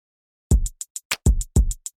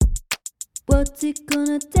What's it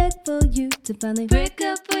gonna take for you to finally break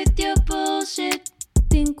up with your bullshit?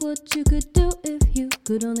 Think what you could do if you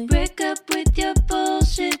could only break up with your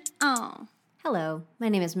bullshit. Oh. Hello, my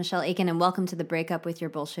name is Michelle Aiken, and welcome to the Break Up With Your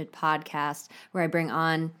Bullshit podcast, where I bring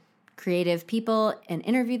on creative people and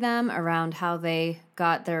interview them around how they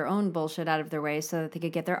got their own bullshit out of their way so that they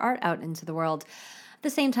could get their art out into the world. At the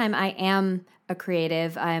same time, I am a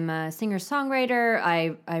creative. I'm a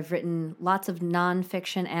singer-songwriter. I've written lots of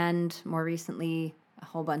nonfiction and, more recently, a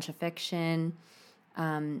whole bunch of fiction.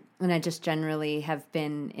 And I just generally have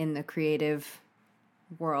been in the creative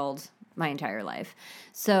world my entire life.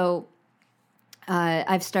 So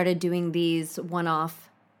I've started doing these one-off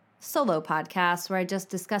solo podcasts where I just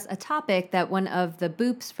discuss a topic that one of the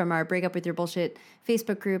boops from our Break Up With Your Bullshit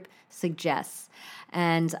Facebook group suggests.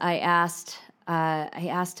 And I asked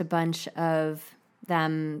a bunch of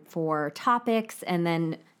them for topics and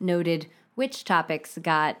then noted which topics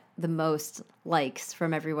got the most likes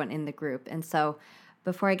from everyone in the group. And so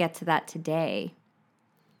before I get to that today,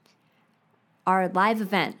 our live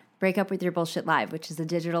event, Break Up With Your Bullshit Live, which is a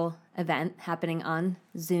digital event happening on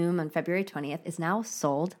Zoom on February 20th, is now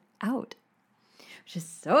sold out, which is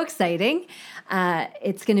so exciting.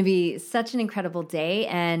 It's going to be such an incredible day,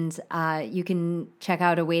 and you can check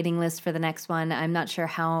out a waiting list for the next one. I'm not sure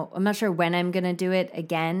when I'm going to do it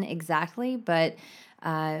again exactly, but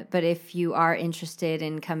if you are interested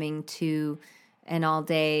in coming to an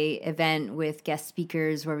all-day event with guest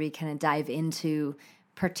speakers where we kind of dive into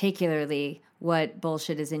particularly what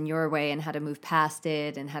bullshit is in your way and how to move past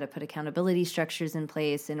it and how to put accountability structures in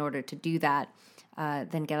place in order to do that,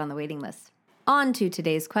 then get on the waiting list. On to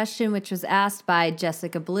today's question, which was asked by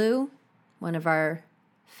Jessica Blue, one of our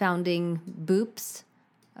founding boops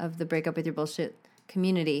of the Break Up With Your Bullshit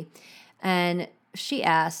community. And she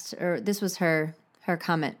asked, or this was her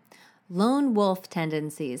comment, lone wolf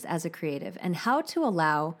tendencies as a creative and how to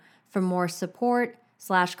allow for more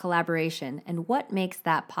support/collaboration and what makes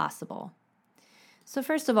that possible. So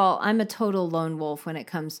first of all, I'm a total lone wolf when it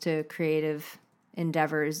comes to creative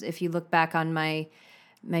endeavors. If you look back on my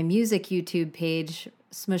music YouTube page,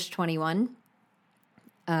 Smush21,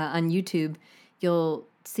 on YouTube, you'll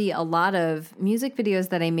see a lot of music videos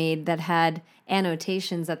that I made that had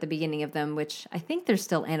annotations at the beginning of them, which I think there's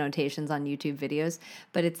still annotations on YouTube videos,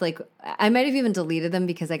 but it's like, I might have even deleted them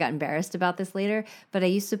because I got embarrassed about this later, but I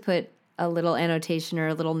used to put a little annotation or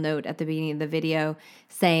a little note at the beginning of the video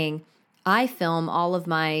saying, I film all of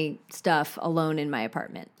my stuff alone in my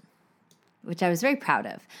apartment, which I was very proud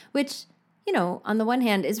of, which, you know, on the one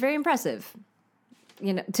hand is very impressive,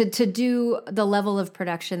 you know, to do the level of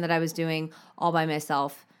production that I was doing all by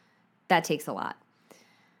myself. That takes a lot.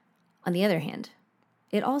 On the other hand,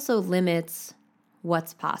 it also limits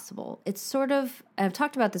what's possible. It's sort of, I've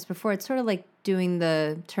talked about this before, it's sort of like doing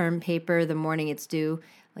the term paper the morning it's due,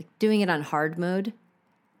 like doing it on hard mode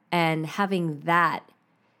and having that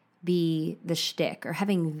be the shtick or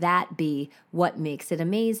having that be what makes it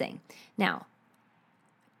amazing. Now,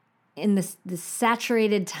 in this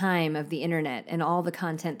saturated time of the internet and all the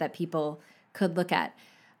content that people could look at,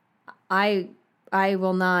 I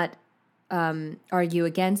will not argue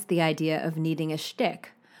against the idea of needing a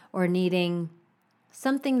shtick or needing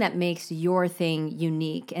something that makes your thing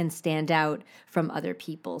unique and stand out from other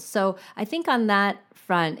people. So I think on that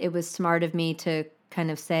front, it was smart of me to kind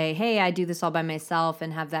of say, hey, I do this all by myself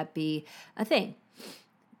and have that be a thing.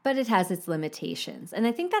 But it has its limitations. And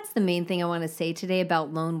I think that's the main thing I want to say today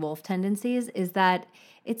about lone wolf tendencies is that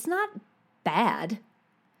it's not bad.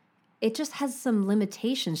 It just has some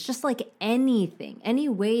limitations, just like anything. Any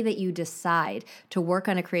way that you decide to work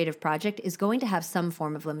on a creative project is going to have some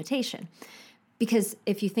form of limitation. Because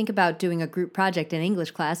if you think about doing a group project in English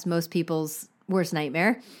class, most people's worst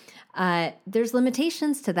nightmare, there's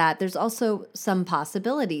limitations to that. There's also some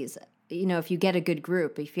possibilities. You know, if you get a good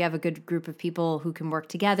group, if you have a good group of people who can work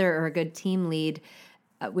together or a good team lead,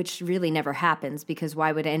 which really never happens because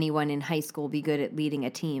why would anyone in high school be good at leading a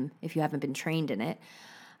team if you haven't been trained in it?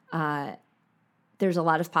 There's a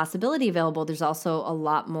lot of possibility available. There's also a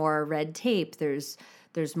lot more red tape. There's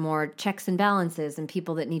more checks and balances and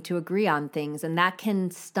people that need to agree on things, and that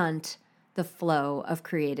can stunt the flow of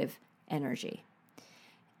creative energy.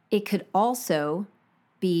 It could also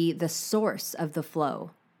be the source of the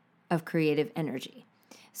flow of creative energy.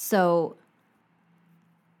 So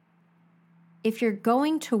if you're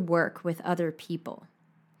going to work with other people,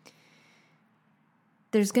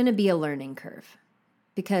 there's going to be a learning curve.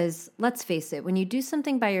 Because let's face it, when you do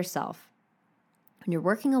something by yourself, when you're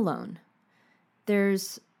working alone,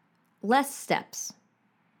 there's less steps.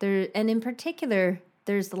 And in particular,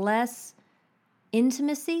 there's less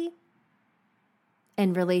intimacy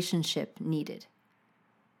and relationship needed.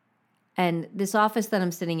 And this office that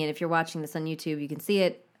I'm sitting in, if you're watching this on YouTube, you can see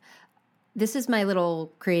it. This is my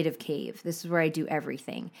little creative cave. This is where I do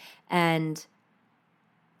everything. And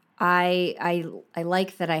I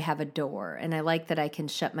like that I have a door, and I like that I can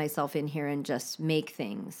shut myself in here and just make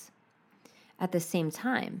things. At the same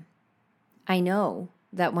time, I know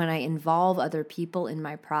that when I involve other people in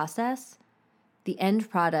my process, the end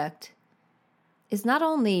product is not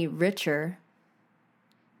only richer,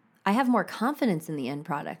 I have more confidence in the end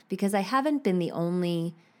product because I haven't been the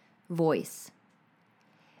only voice.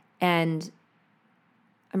 And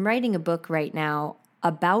I'm writing a book right now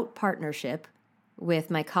about partnership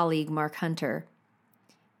with my colleague, Mark Hunter.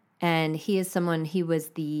 And he was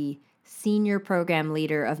the senior program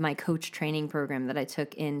leader of my coach training program that I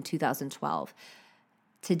took in 2012.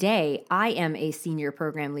 Today, I am a senior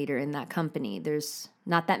program leader in that company. There's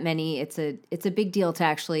not that many. It's a big deal to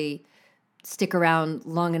actually stick around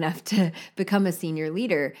long enough to become a senior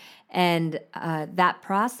leader. And that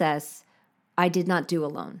process, I did not do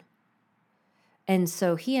alone. And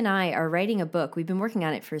so he and I are writing a book. We've been working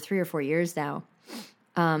on it for 3 or 4 years now,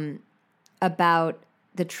 about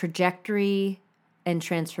the trajectory and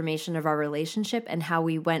transformation of our relationship and how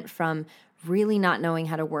we went from really not knowing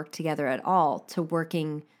how to work together at all to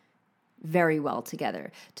working very well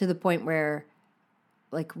together, to the point where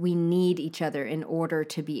like we need each other in order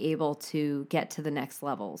to be able to get to the next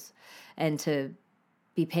levels and to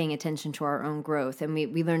be paying attention to our own growth. And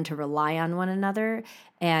we learned to rely on one another,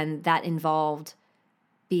 and that involved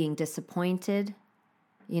being disappointed,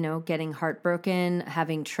 getting heartbroken,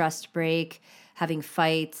 having trust break, having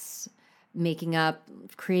fights, making up,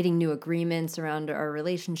 creating new agreements around our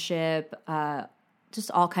relationship,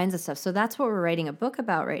 just all kinds of stuff. So that's what we're writing a book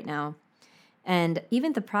about right now. And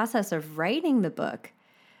even the process of writing the book,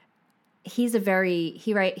 he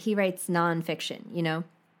writes nonfiction,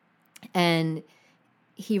 and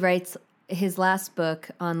he writes his last book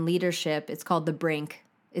on leadership. It's called The Brink.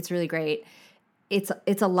 It's really great.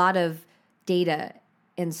 It's a lot of data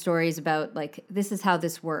and stories about like, this is how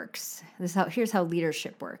this works. Here's how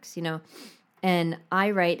leadership works, and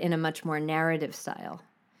I write in a much more narrative style.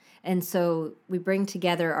 And so we bring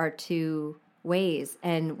together our two ways,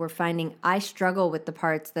 and we're finding I struggle with the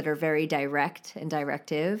parts that are very direct and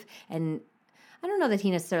directive. And I don't know that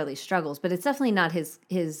he necessarily struggles, but it's definitely not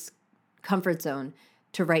his comfort zone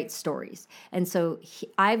to write stories. And so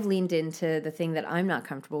I've leaned into the thing that I'm not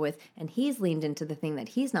comfortable with, and he's leaned into the thing that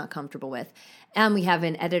he's not comfortable with. And we have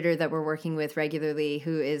an editor that we're working with regularly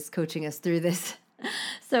who is coaching us through this.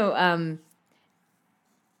 So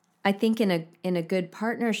I think in a good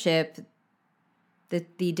partnership,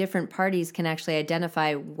 the different parties can actually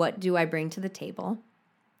identify what do I bring to the table,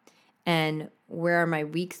 and where are my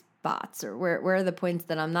weak spots, or where are the points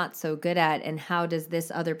that I'm not so good at, and how does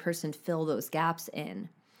this other person fill those gaps in?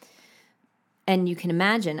 And you can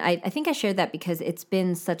imagine, I think I shared that because it's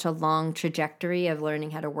been such a long trajectory of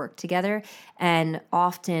learning how to work together. And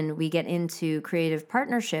often we get into creative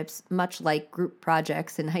partnerships, much like group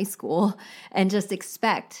projects in high school, and just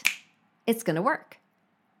expect it's going to work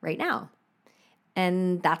right now.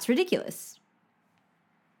 And that's ridiculous.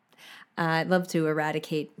 I'd love to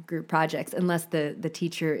eradicate group projects unless the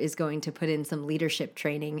teacher is going to put in some leadership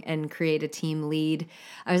training and create a team lead.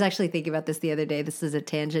 I was actually thinking about this the other day. This is a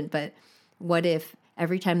tangent, but what if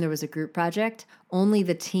every time there was a group project, only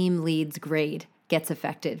the team lead's grade gets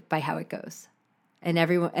affected by how it goes? And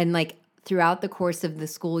everyone, and like throughout the course of the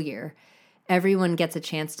school year, everyone gets a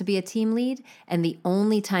chance to be a team lead. And the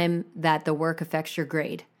only time that the work affects your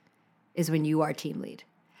grade is when you are team lead.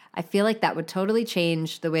 I feel like that would totally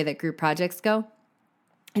change the way that group projects go.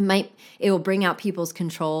 It will bring out people's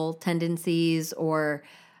control tendencies or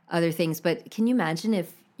other things. But can you imagine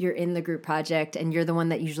if you're in the group project and you're the one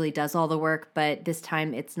that usually does all the work, but this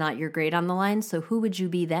time it's not your grade on the line? So who would you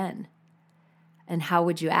be then? And how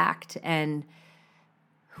would you act? And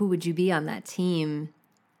who would you be on that team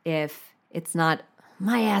if it's not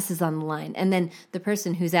my ass is on the line? And then the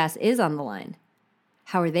person whose ass is on the line,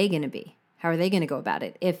 how are they going to be? How are they going to go about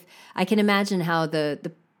it? If I can imagine how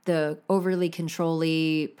the overly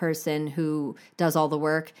control-y person who does all the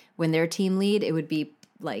work, when they're team lead, it would be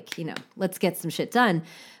like, let's get some shit done.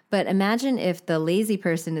 But imagine if the lazy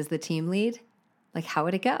person is the team lead, like how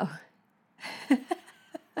would it go?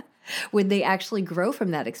 Would they actually grow from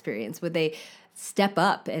that experience? Would they step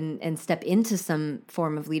up and step into some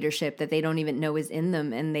form of leadership that they don't even know is in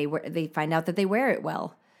them, and they find out that they wear it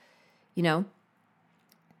well,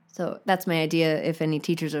 So that's my idea. If any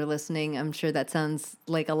teachers are listening, I'm sure that sounds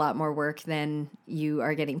like a lot more work than you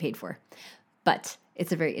are getting paid for. But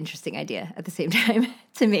it's a very interesting idea at the same time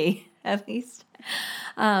to me. at least.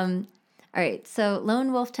 All right, so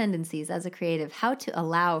lone wolf tendencies as a creative, how to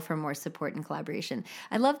allow for more support and collaboration.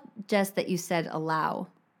 I love, Jess, that you said allow.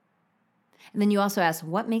 And then you also asked,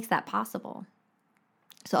 what makes that possible?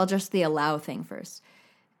 So I'll just the allow thing first.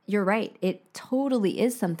 You're right. It totally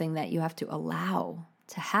is something that you have to allow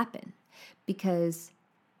to happen. Because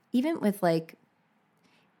even with my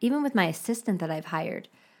assistant that I've hired,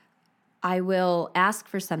 I will ask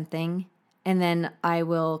for something and then I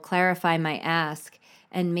will clarify my ask.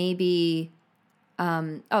 And maybe,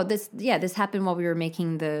 this happened while we were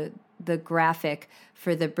making the graphic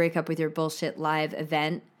for the Break Up With Your Bullshit live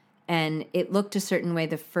event. And it looked a certain way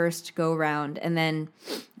the first go round. And then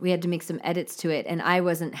we had to make some edits to it. And I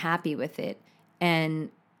wasn't happy with it. And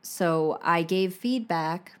so I gave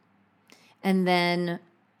feedback. And then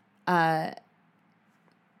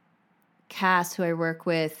Cass, who I work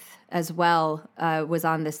with as well, was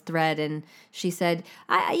on this thread, and she said,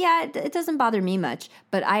 it doesn't bother me much,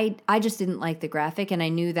 but I just didn't like the graphic, and I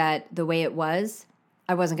knew that the way it was,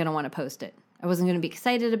 I wasn't going to want to post it. I wasn't going to be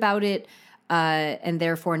excited about it, and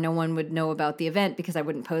therefore no one would know about the event because I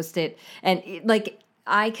wouldn't post it. And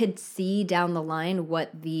I could see down the line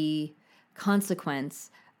what the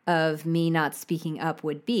consequence of me not speaking up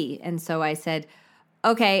would be. And so I said,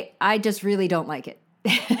 okay, I just really don't like it.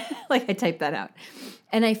 I typed that out.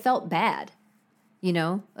 And I felt bad,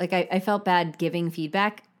 I felt bad giving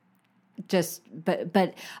feedback,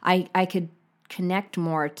 but I could connect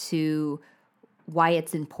more to why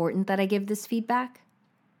it's important that I give this feedback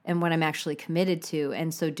and what I'm actually committed to,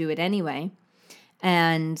 and so do it anyway.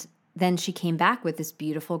 And then she came back with this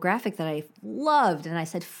beautiful graphic that I loved, and I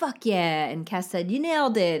said, fuck yeah, and Cass said, you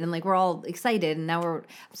nailed it, and we're all excited, and now I'm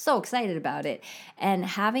so excited about it. And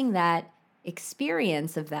having that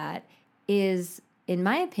experience of that is, in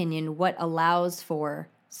my opinion, what allows for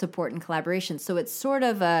support and collaboration. So it's sort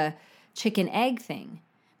of a chicken egg thing,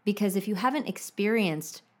 because if you haven't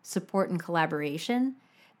experienced support and collaboration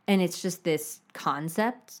and it's just this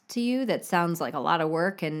concept to you that sounds like a lot of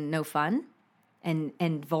work and no fun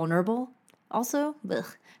and vulnerable also,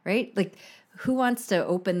 right? Who wants to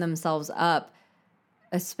open themselves up,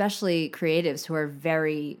 especially creatives who are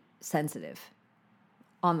very sensitive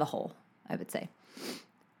on the whole, I would say.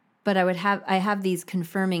 But I have these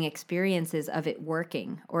confirming experiences of it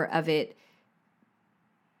working, or of it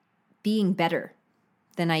being better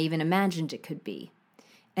than I even imagined it could be.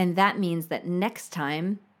 And that means that next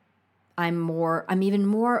time I'm even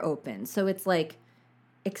more open. So it's like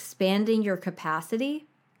expanding your capacity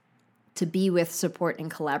to be with support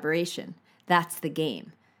and collaboration. That's the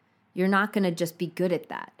game. You're not going to just be good at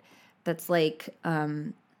that. That's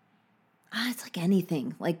it's like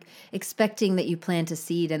anything, like expecting that you plant a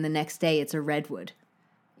seed and the next day it's a redwood.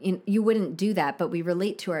 You wouldn't do that, but we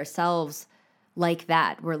relate to ourselves like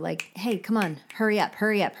that. We're like, hey, come on, hurry up.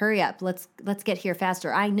 Let's get here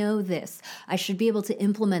faster. I know this. I should be able to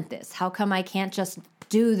implement this. How come I can't just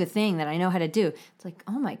do the thing that I know how to do? It's like,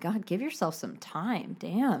 oh my God, give yourself some time.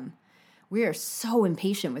 Damn. We are so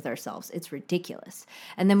impatient with ourselves. It's ridiculous.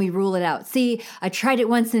 And then we rule it out. See, I tried it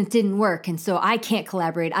once and it didn't work, and so I can't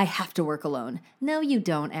collaborate. I have to work alone. No, you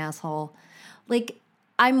don't, asshole.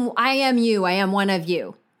 I am you. I am one of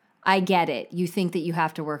you. I get it. You think that you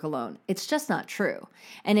have to work alone. It's just not true.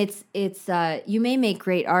 And it's you may make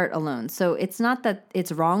great art alone. So it's not that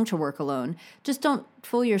it's wrong to work alone. Just don't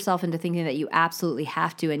fool yourself into thinking that you absolutely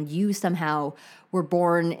have to, and you somehow were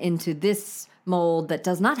born into this mold that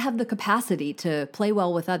does not have the capacity to play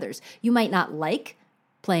well with others. You might not like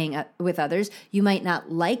playing with others. You might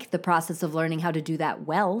not like the process of learning how to do that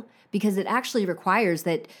well, because it actually requires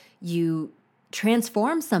that you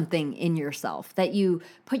transform something in yourself, that you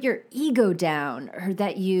put your ego down, or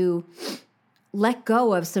that you let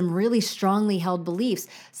go of some really strongly held beliefs.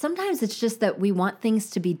 Sometimes it's just that we want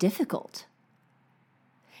things to be difficult.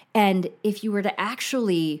 And if you were to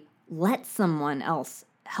actually let someone else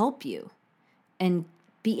help you and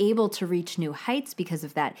be able to reach new heights because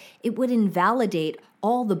of that, it would invalidate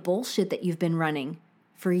all the bullshit that you've been running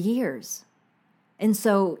for years. And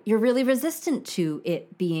so you're really resistant to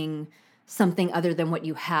it being something other than what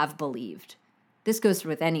you have believed. This goes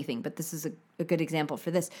with anything, but this is a good example for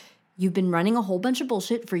this. You've been running a whole bunch of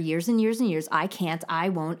bullshit for years and years and years. I can't, I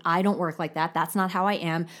won't, I don't work like that. That's not how I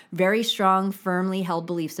am. Very strong, firmly held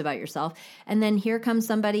beliefs about yourself. And then here comes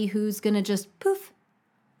somebody who's going to just poof,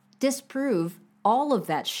 disprove all of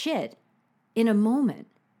that shit in a moment.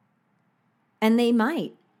 And they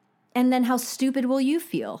might. And then how stupid will you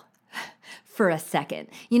feel for a second?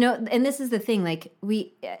 And this is the thing,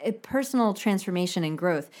 personal transformation and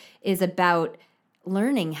growth is about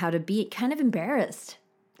learning how to be kind of embarrassed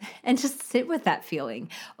and just sit with that feeling.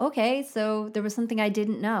 Okay, so there was something I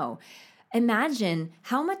didn't know. Imagine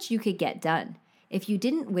how much you could get done if you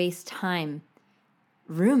didn't waste time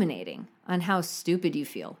ruminating on how stupid you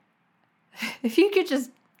feel. If you could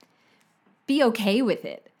just be okay with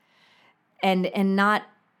it and not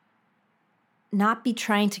be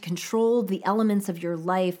trying to control the elements of your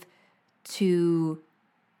life to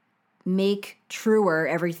make truer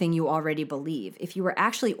everything you already believe. If you were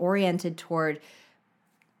actually oriented toward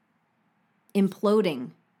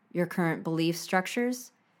imploding your current belief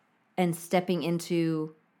structures and stepping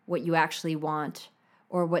into what you actually want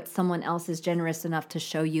or what someone else is generous enough to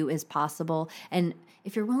show you is possible, and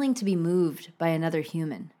if you're willing to be moved by another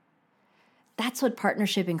human, that's what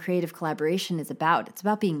partnership and creative collaboration is about. It's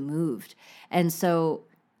about being moved. And so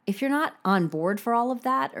if you're not on board for all of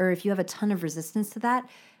that, or if you have a ton of resistance to that,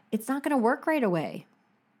 it's not going to work right away.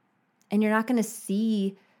 And you're not going to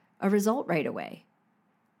see a result right away.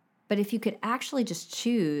 But if you could actually just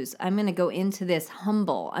choose, I'm going to go into this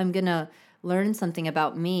humble, I'm going to learn something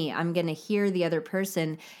about me, I'm going to hear the other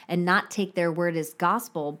person and not take their word as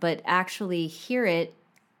gospel, but actually hear it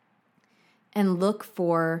and look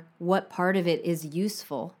for what part of it is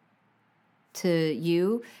useful to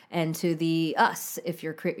you and to the us if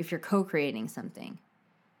you're co-creating something.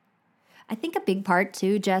 I think a big part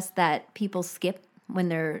too, Jess, that people skip when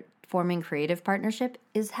they're forming creative partnership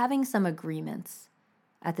is having some agreements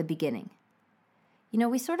at the beginning. You know,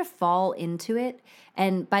 we sort of fall into it.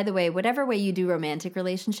 And by the way, whatever way you do romantic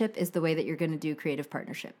relationship is the way that you're going to do creative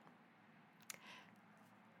partnership.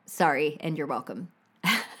 Sorry, and you're welcome.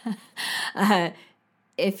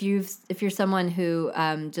 If you're someone who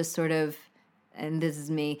just sort of, and this is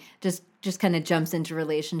me, just kind of jumps into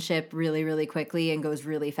relationship really, really quickly and goes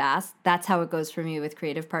really fast, that's how it goes for me with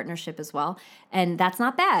creative partnership as well. And that's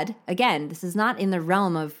not bad. Again, this is not in the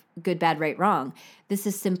realm of good, bad, right, wrong. This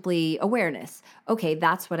is simply awareness. Okay,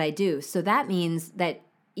 that's what I do. So that means that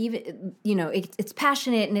even, you know, it's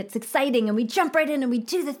passionate and it's exciting and we jump right in and we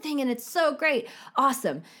do the thing and it's so great.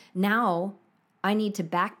 Awesome. Now I need to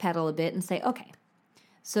backpedal a bit and say, okay,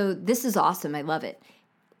 so this is awesome. I love it.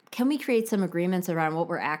 Can we create some agreements around what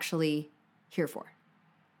we're actually here for?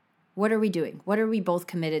 What are we doing? What are we both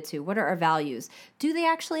committed to? What are our values? Do they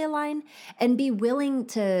actually align? And be willing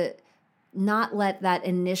to not let that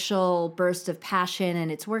initial burst of passion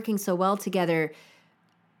and it's working so well together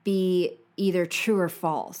be either true or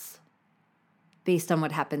false based on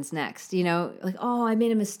what happens next. You know, like, oh, I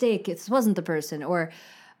made a mistake. This wasn't the person. Or,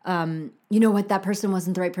 you know what, that person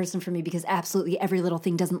wasn't the right person for me because absolutely every little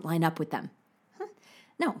thing doesn't line up with them.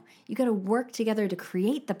 No, you got to work together to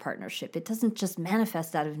create the partnership. It doesn't just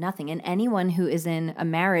manifest out of nothing. And anyone who is in a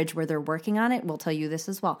marriage where they're working on it will tell you this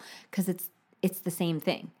as well, because it's the same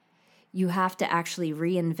thing. You have to actually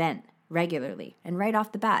reinvent regularly and right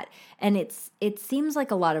off the bat. And it seems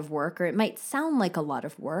like a lot of work, or it might sound like a lot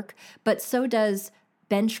of work, but so does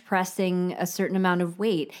bench pressing a certain amount of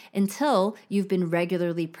weight until you've been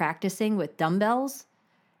regularly practicing with dumbbells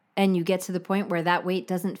and you get to the point where that weight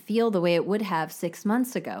doesn't feel the way it would have 6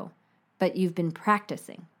 months ago, but you've been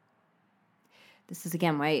practicing. This is,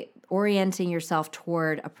 again, why orienting yourself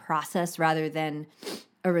toward a process rather than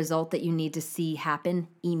a result that you need to see happen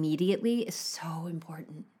immediately is so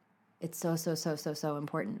important. It's so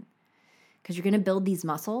important, because you're going to build these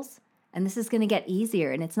muscles, and this is going to get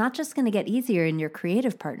easier. And it's not just going to get easier in your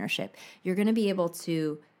creative partnership. You're going to be able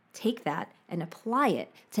to take that and apply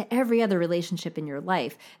it to every other relationship in your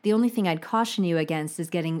life. The only thing I'd caution you against is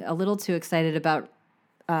getting a little too excited about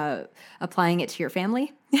applying it to your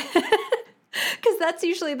family, because that's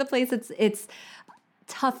usually the place it's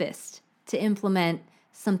toughest to implement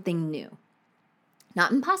something new.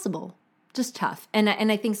 Not impossible, just tough. And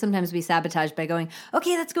I think sometimes we sabotage by going,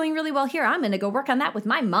 okay, that's going really well here, I'm going to go work on that with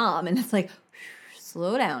my mom. And it's like,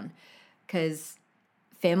 slow down, because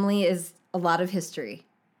family is a lot of history.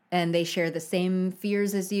 And they share the same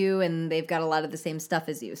fears as you, and they've got a lot of the same stuff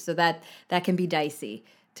as you. So that can be dicey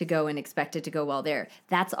to go and expect it to go well there.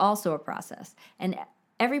 That's also a process. And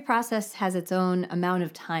every process has its own amount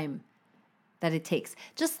of time that it takes,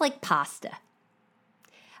 just like pasta.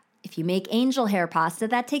 If you make angel hair pasta,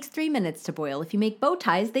 that takes 3 minutes to boil. If you make bow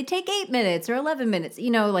ties, they take 8 minutes or 11 minutes.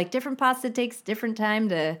 You know, like different pasta takes different time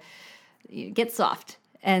to get soft.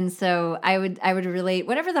 And so I would relate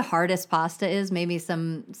whatever the hardest pasta is. Maybe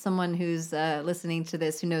someone who's listening to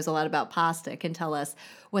this who knows a lot about pasta can tell us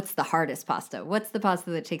what's the hardest pasta. What's the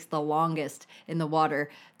pasta that takes the longest in the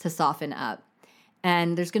water to soften up?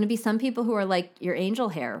 And there's going to be some people who are like your angel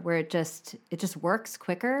hair, where it just works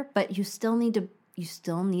quicker, but you still need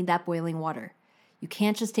that boiling water. You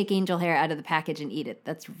can't just take angel hair out of the package and eat it.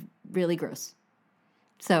 That's really gross.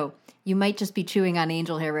 So you might just be chewing on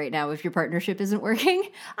angel hair right now if your partnership isn't working.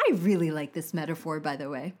 I really like this metaphor, by the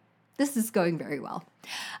way. This is going very well.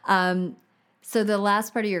 So the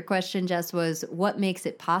last part of your question, Jess, was what makes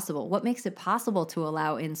it possible? What makes it possible to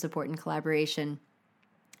allow in support and collaboration?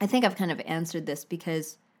 I think I've kind of answered this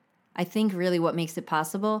because I think really what makes it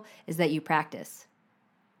possible is that you practice,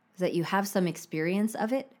 is that you have some experience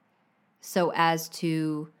of it so as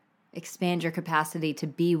to expand your capacity to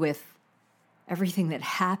be with everything that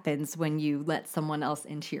happens when you let someone else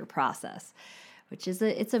into your process, which is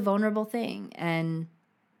it's a vulnerable thing. And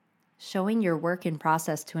showing your work in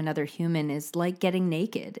process to another human is like getting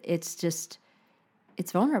naked. It's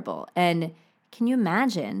vulnerable. And can you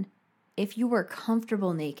imagine if you were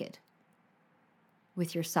comfortable naked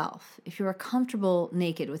with yourself, if you were comfortable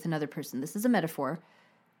naked with another person? This is a metaphor.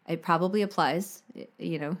 It probably applies,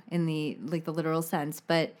 in the literal sense,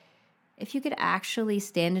 but if you could actually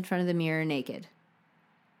stand in front of the mirror naked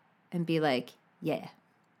and be like, yeah,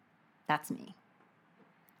 that's me.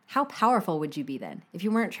 How powerful would you be then if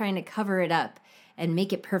you weren't trying to cover it up and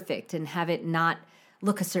make it perfect and have it not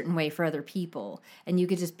look a certain way for other people? And you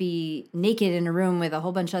could just be naked in a room with a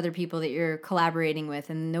whole bunch of other people that you're collaborating with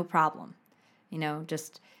and no problem.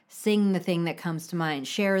 Just sing the thing that comes to mind,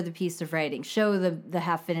 share the piece of writing, show the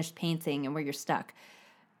half-finished painting and where you're stuck,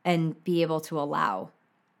 and be able to allow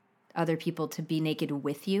other people to be naked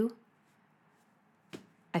with you.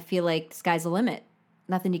 I feel like the sky's the limit.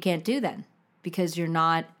 Nothing you can't do then, because you're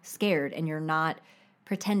not scared and you're not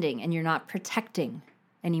pretending and you're not protecting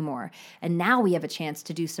anymore. And now we have a chance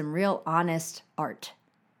to do some real honest art.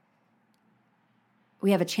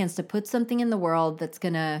 We have a chance to put something in the world that's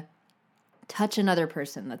going to touch another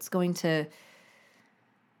person, that's going to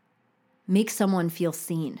make someone feel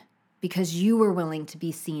seen because you were willing to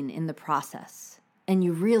be seen in the process. And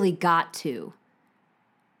you really got to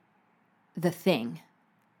the thing,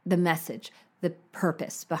 the message, the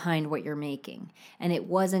purpose behind what you're making. And it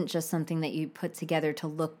wasn't just something that you put together to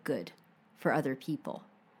look good for other people.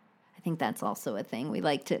 I think that's also a thing we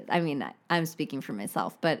like to, I'm speaking for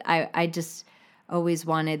myself, but I just always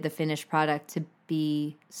wanted the finished product to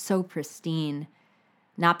be so pristine,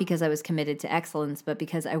 not because I was committed to excellence, but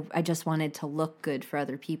because I just wanted to look good for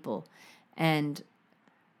other people. And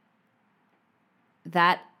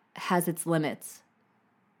that has its limits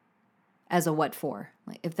as a what for.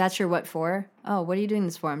 Like, if that's your what for, oh, what are you doing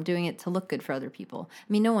this for? I'm doing it to look good for other people.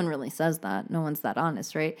 No one really says that. No one's that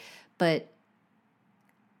honest, right? But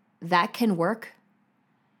that can work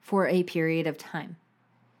for a period of time.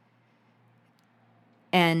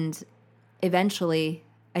 And eventually,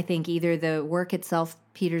 I think either the work itself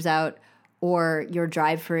peters out or your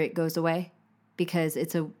drive for it goes away, because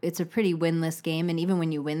it's a pretty winless game. And even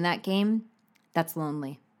when you win that game, that's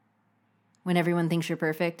lonely. When everyone thinks you're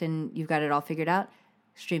perfect and you've got it all figured out,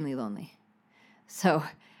 extremely lonely. So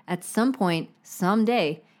at some point,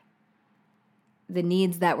 someday, the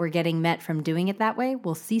needs that were getting met from doing it that way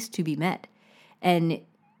will cease to be met. And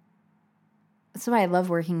that's why I love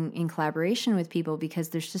working in collaboration with people, because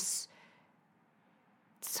there's just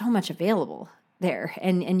so much available there.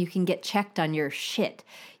 And you can get checked on your shit.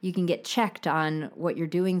 You can get checked on what you're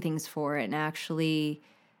doing things for and actually,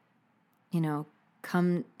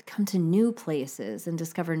 come to new places and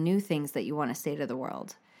discover new things that you want to say to the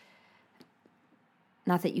world.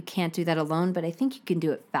 Not that you can't do that alone, but I think you can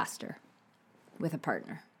do it faster with a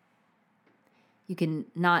partner. You can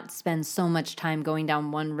not spend so much time going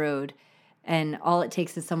down one road, and all it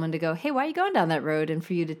takes is someone to go, hey, why are you going down that road? And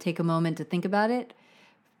for you to take a moment to think about it,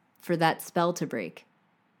 for that spell to break,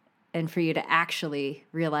 and for you to actually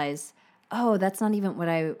realize, oh, that's not even what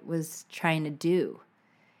I was trying to do.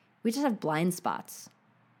 We just have blind spots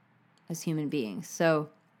as human beings. So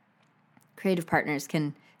creative partners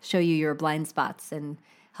can show you your blind spots and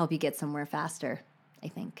help you get somewhere faster, I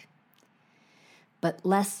think. But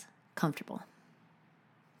less comfortable.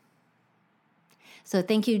 So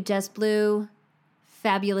thank you, Jess Blue,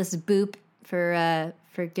 Fabulous Boop, for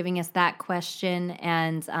giving us that question.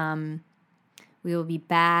 And we will be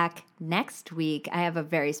back next week. I have a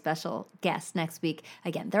very special guest next week.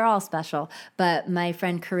 Again, they're all special, but my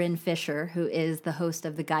friend Corinne Fisher, who is the host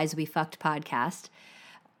of the Guys We Fucked podcast,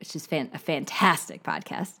 which is a fantastic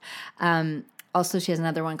podcast. Also, she has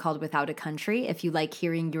another one called Without a Country. If you like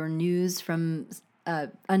hearing your news from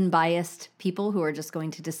unbiased people who are just going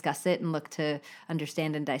to discuss it and look to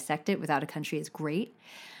understand and dissect it, Without a Country is great.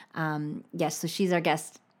 Yes, so she's our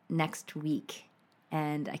guest next week.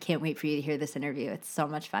 And I can't wait for you to hear this interview. It's so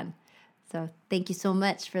much fun. So thank you so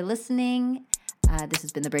much for listening. This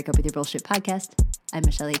has been the Break Up With Your Bullshit podcast. I'm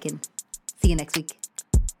Michelle Aiken. See you next week.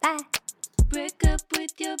 Bye. Break up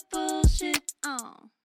with your bullshit.